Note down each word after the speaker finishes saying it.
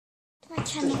my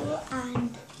channel,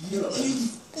 and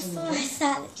before I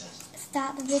start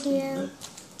the video,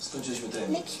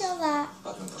 make sure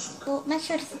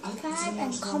to subscribe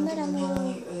and comment on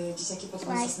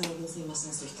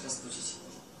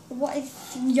what is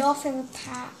your favourite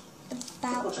part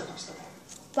about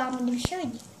what I'm going to be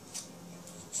showing you.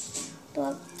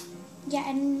 But yeah,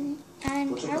 and I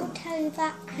will tell you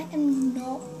that I am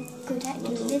not good at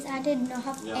doing this. I did not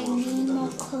have any more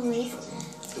colours.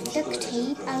 Duct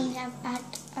tape, I only had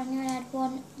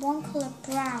one colour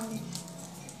brown.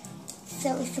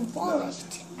 So it's a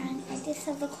wallet, and I just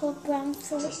have the colour brown.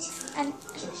 So and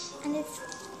it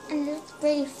looks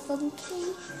really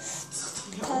funky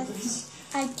because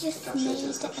I just made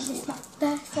it, and it's my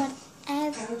first one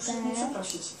ever.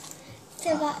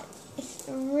 So that it's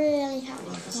really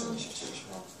happy for me.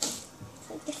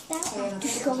 So just now,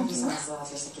 just go into that.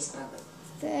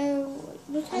 So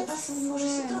look at this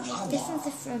one's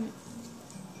the front.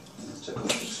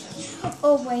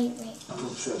 Oh wait.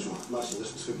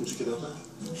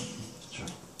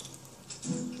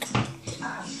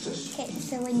 Okay,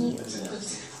 so when you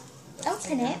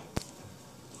open it,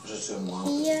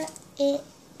 here it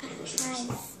has.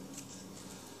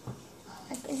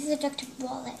 This is a duct tape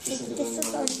wallet. This was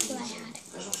the only tool I had.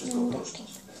 No duct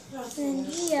tape. And then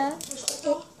here, I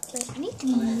need to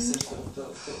move.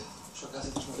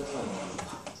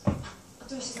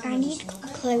 I need to go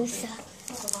closer.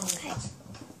 Okay.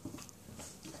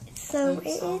 So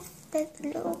it is this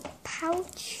little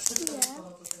pouch here,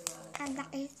 and that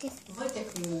is this.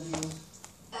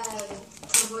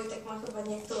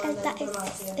 And that is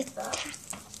attached.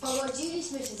 Well,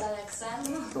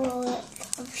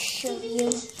 I'll show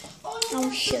you.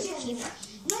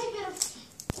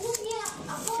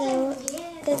 So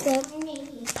there's a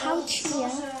pouch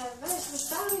here.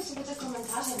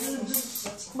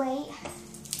 Wait.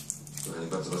 Kochani,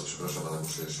 bardzo Was przepraszam, ale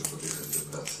muszę jeszcze podjechać do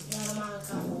pracy.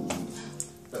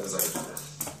 Będę za godzinę.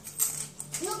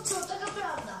 No co, taka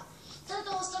prawda.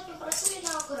 Tato ostatnio pracuje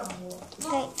na okrągło.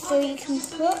 Okay, so you can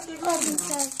put money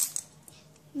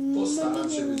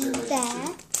in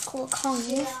there, called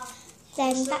coins,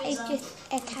 then that is just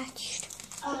attached.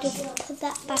 You just put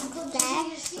that back there,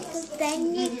 but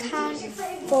then you can't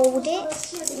fold it,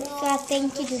 so I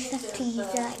think you just have to use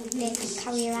it like this and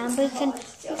carry around, but you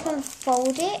can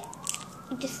fold it,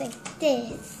 just like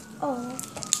this, or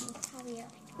carry it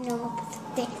like normal,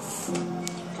 this.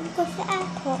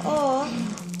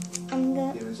 I'm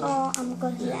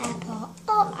going to the airport,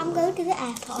 or I'm going to the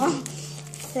airport.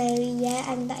 So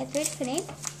yeah, and that is really funny.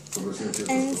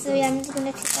 And so yeah, I'm just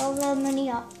going to take all the money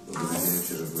out.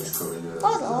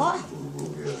 Although,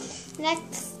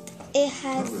 next it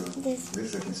has this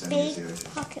big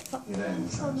pocket for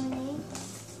money.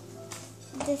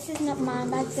 This is not my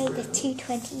bag, the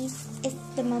 220s. It's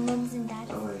my mum's and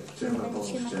dad's. My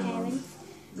parents.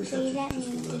 So let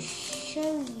me just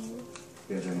show you.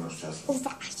 Oh,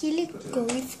 that actually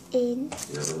goes in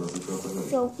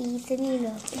so easily.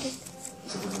 Look,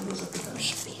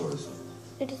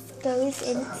 it just goes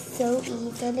in so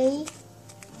easily.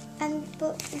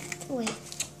 But wait,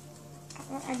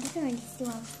 I didn't really see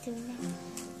what I was doing there.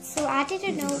 So I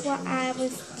didn't know what I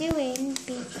was doing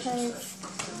because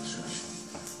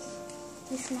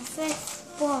this is my first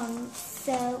one.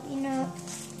 So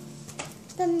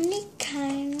the money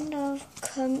kind of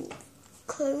comes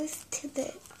close to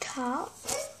the top.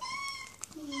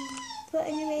 But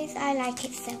anyways, I like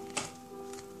it so.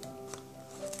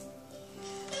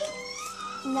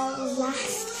 Now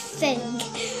last thing,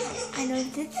 I know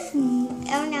this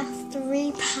only has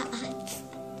 3 parts.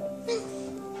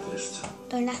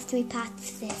 Don't have 3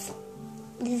 parts. This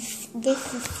is the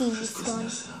serious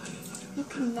one. You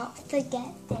cannot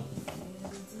forget this.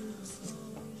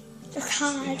 The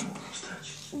card.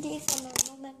 These are my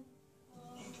mum and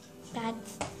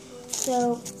dad's.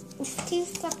 So there's 2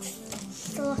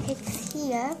 sockets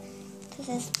here. So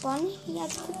there's one here at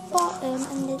the bottom,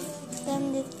 and there's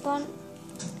one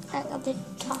at the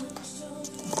top.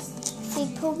 So you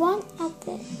put one at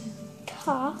the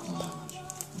top,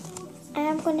 and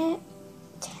I'm gonna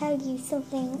tell you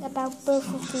something about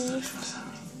both of these.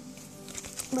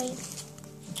 Wait,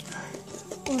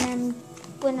 when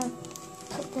I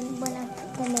put them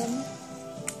in.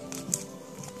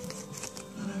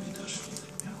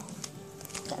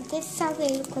 So this is how they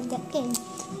look when they're in,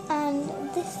 and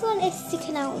this one is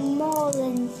sticking out more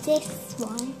than this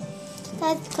one.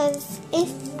 That's because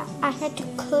if I had to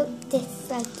cut this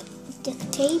like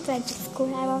duct tape, I just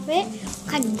cut out of it.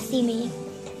 Can't even see me.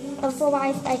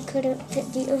 Otherwise, I couldn't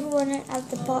put the other one at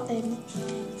the bottom.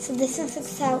 So this one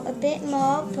sticks out a bit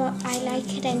more, but I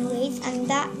like it anyways. And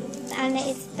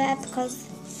it's better because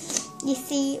you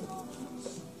see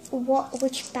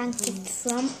which bank it's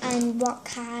from and what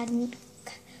card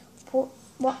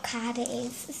it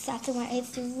is. So that's why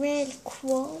it's really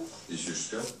cool.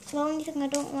 The only thing I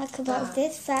don't like about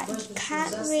this is that you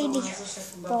can't really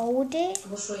fold it.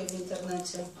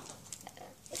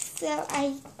 So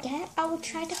I will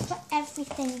try to put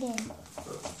everything in.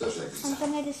 I'm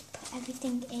gonna just put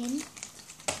everything in.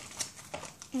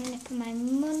 I'm gonna put my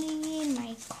money in,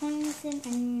 my coins in,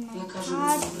 and my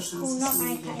cards. Well, not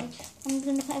my cards. I'm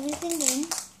gonna put everything in.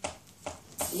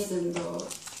 1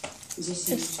 do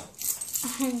 10.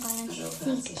 Hang on,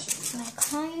 my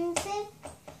coins in.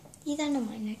 These are not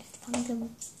mine. I just found them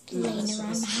laying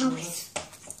around the house.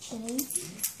 So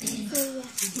yeah.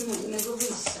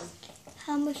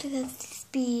 How much has this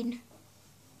been?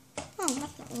 Oh,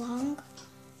 that's not long.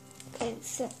 Okay,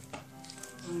 so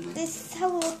this is how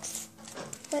it looks.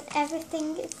 But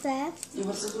everything is there. Ja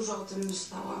bardzo dużo o tym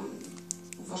myślałam.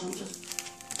 Uważam, że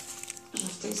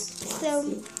w tej sytuacji... So,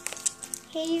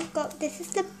 here you've got, this is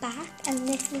the back and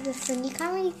this is the front. You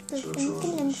can't really see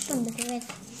anything in the front, but there is.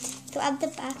 So at the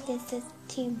back there's the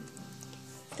two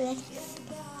splits.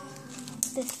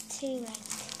 There's two like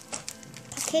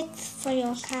pockets for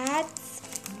your cards.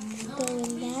 Go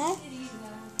in there.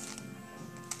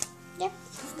 Yep,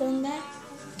 just go in there.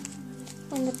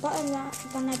 On the bottom, that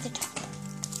one at the top.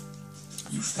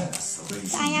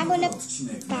 So I am going to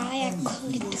buy a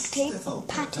colored duct tape,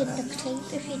 pattern duct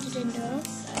tape if you didn't know.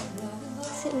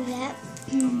 So yeah.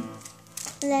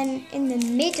 Then in the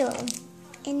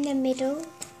middle,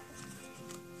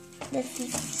 this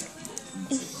is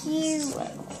if you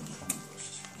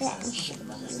let me show you.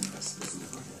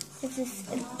 This is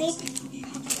a big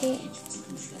pocket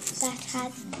that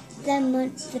has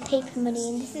the paper money,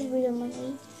 and this is real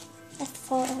money. That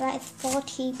is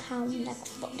 £40, like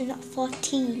not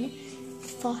 14,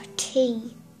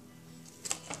 40.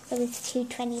 So it's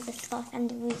 2.20 the Scotch and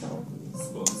the real.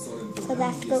 So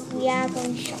that's what we are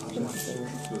going shopping soon.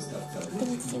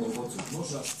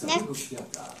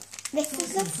 Next, this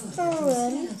is the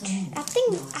front. I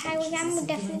think I am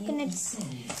definitely gonna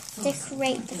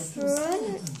decorate the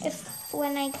front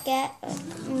when I get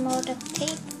more duct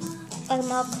tape or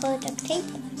more colored duct tape.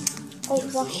 Or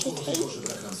washi tape.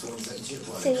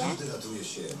 So yeah.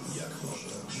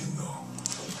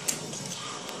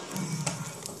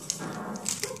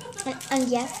 And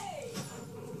yeah.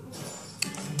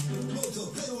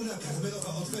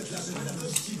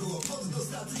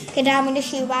 Okay, now I'm going to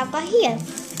show you what I've got here.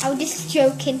 I was just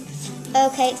joking.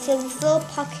 Okay, so this little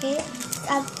pocket.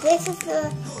 This is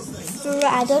the.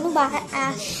 I don't know why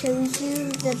I showed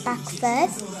you the back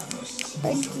first.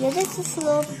 But here is this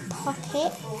little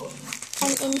pocket.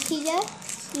 And in here,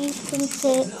 you can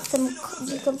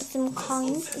put some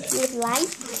coins if you would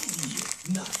like.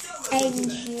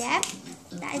 And yeah,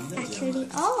 that is actually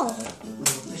all.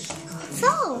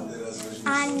 So,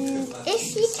 and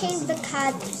if you take the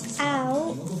cards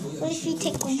out, or if you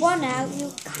take one out,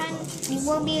 you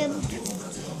won't be able to.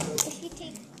 If you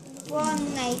take one,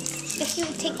 if you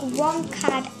take one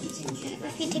card,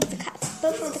 if you take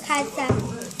both of the cards out,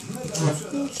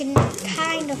 you can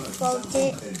kind of fold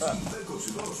it.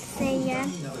 So yeah.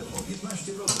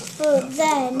 But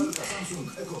then,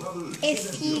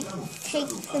 if you take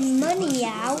the money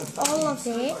out, all of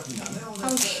it,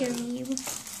 I'll show you.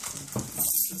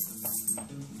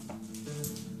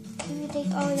 If you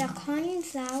take all your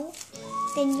coins out,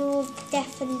 then you'll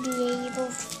definitely be able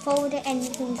to fold it and you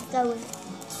can throw it.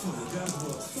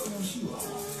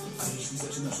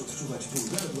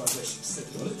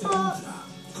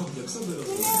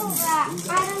 You know that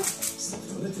I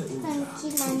don't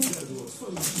keep my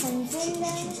hands in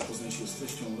there.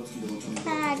 I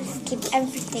just keep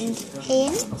everything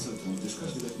in.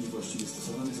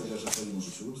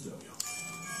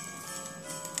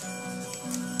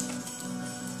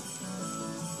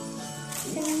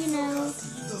 So you know.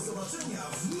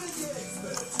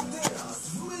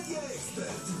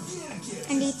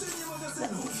 I need.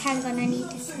 Hang on, I need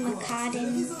to put my card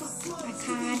in. My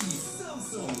card.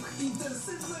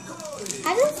 I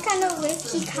just kind of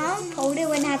wish you can't fold it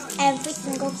when it has every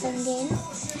single thing in,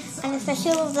 and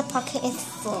especially if the pocket is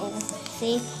full.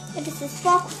 See, it is just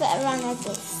walk it around like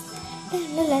this.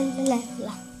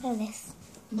 Like this.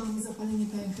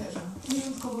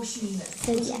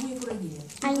 So yeah,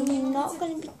 I'm not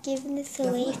going to be giving this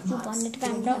away if you wanted, but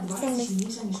I'm not saying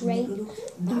it's great.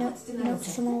 Not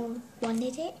someone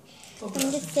wanted it.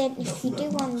 I'm just saying if you do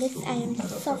want this, I am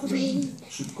sorry.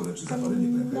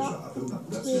 I'm not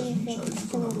giving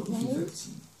it away.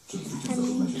 I'm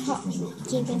not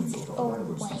giving it away.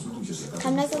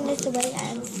 I'm not giving this away,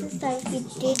 and so sorry if you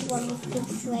did want me to give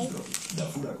this away.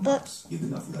 But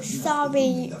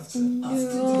sorry,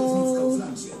 no.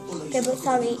 Okay, but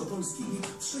sorry,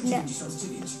 no.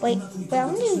 Wait, we're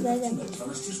only relevant.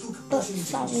 But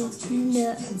sorry,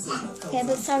 no. Okay,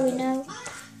 but sorry, no.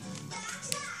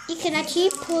 You can actually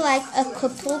pull like a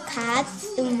couple cards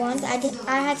in one. I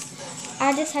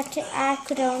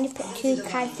could only put 2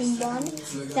 cards in one.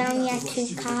 So I only had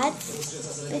 2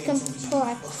 cards. You can put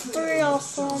like 3 or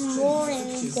 4 more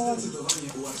in one.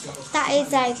 That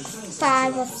is like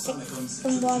 5 or 6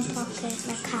 in one pocket,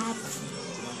 my cards.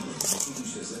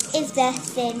 Is their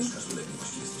thing.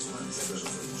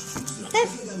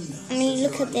 I mean,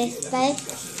 look at this, right?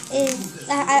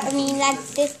 I mean, like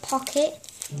this pocket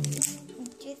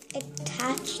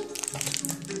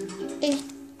is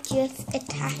just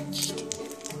attached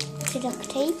to duct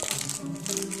tape.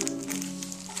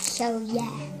 So yeah.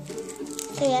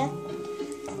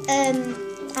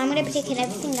 I'm gonna be taking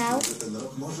everything out.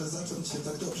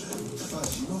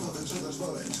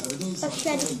 Or should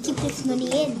I just keep this money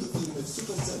in?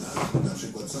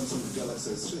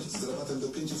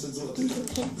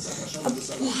 Okay.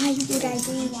 Why would I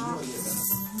do that?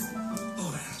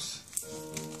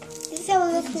 This is how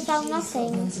it looks without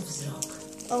nothing.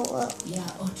 Oh, Ja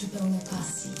oczy pełne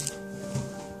pasji.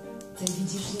 Ty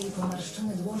widzisz jej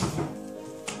pomarszczone dłonie.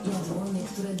 Ja dłonie,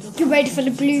 które you ready for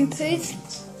the bloopers?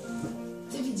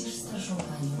 Ty widzisz starszą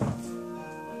panią.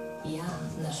 Ja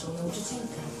naszą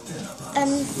nauczycielkę.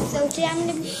 So today I'm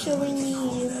going to be showing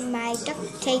you my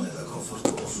duct tape.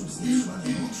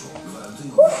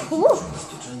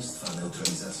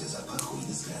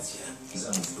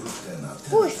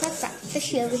 What's that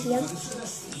fishy over here?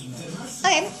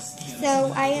 Okay,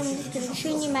 so I am just going to show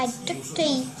you my duct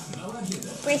tape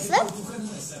bracelet.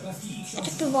 I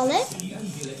took the wallet,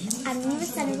 and Mum was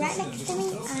standing right next to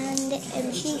me,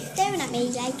 and she's staring at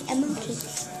me like a monkey.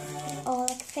 Or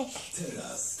like a fish.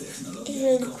 It's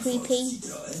really creepy.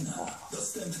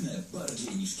 Dostępne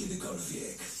bardziej niż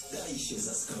kiedykolwiek. Daj się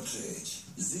zaskoczyć.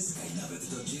 Zyskaj nawet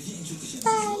do 9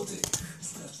 000 złotych.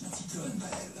 Sprawdź na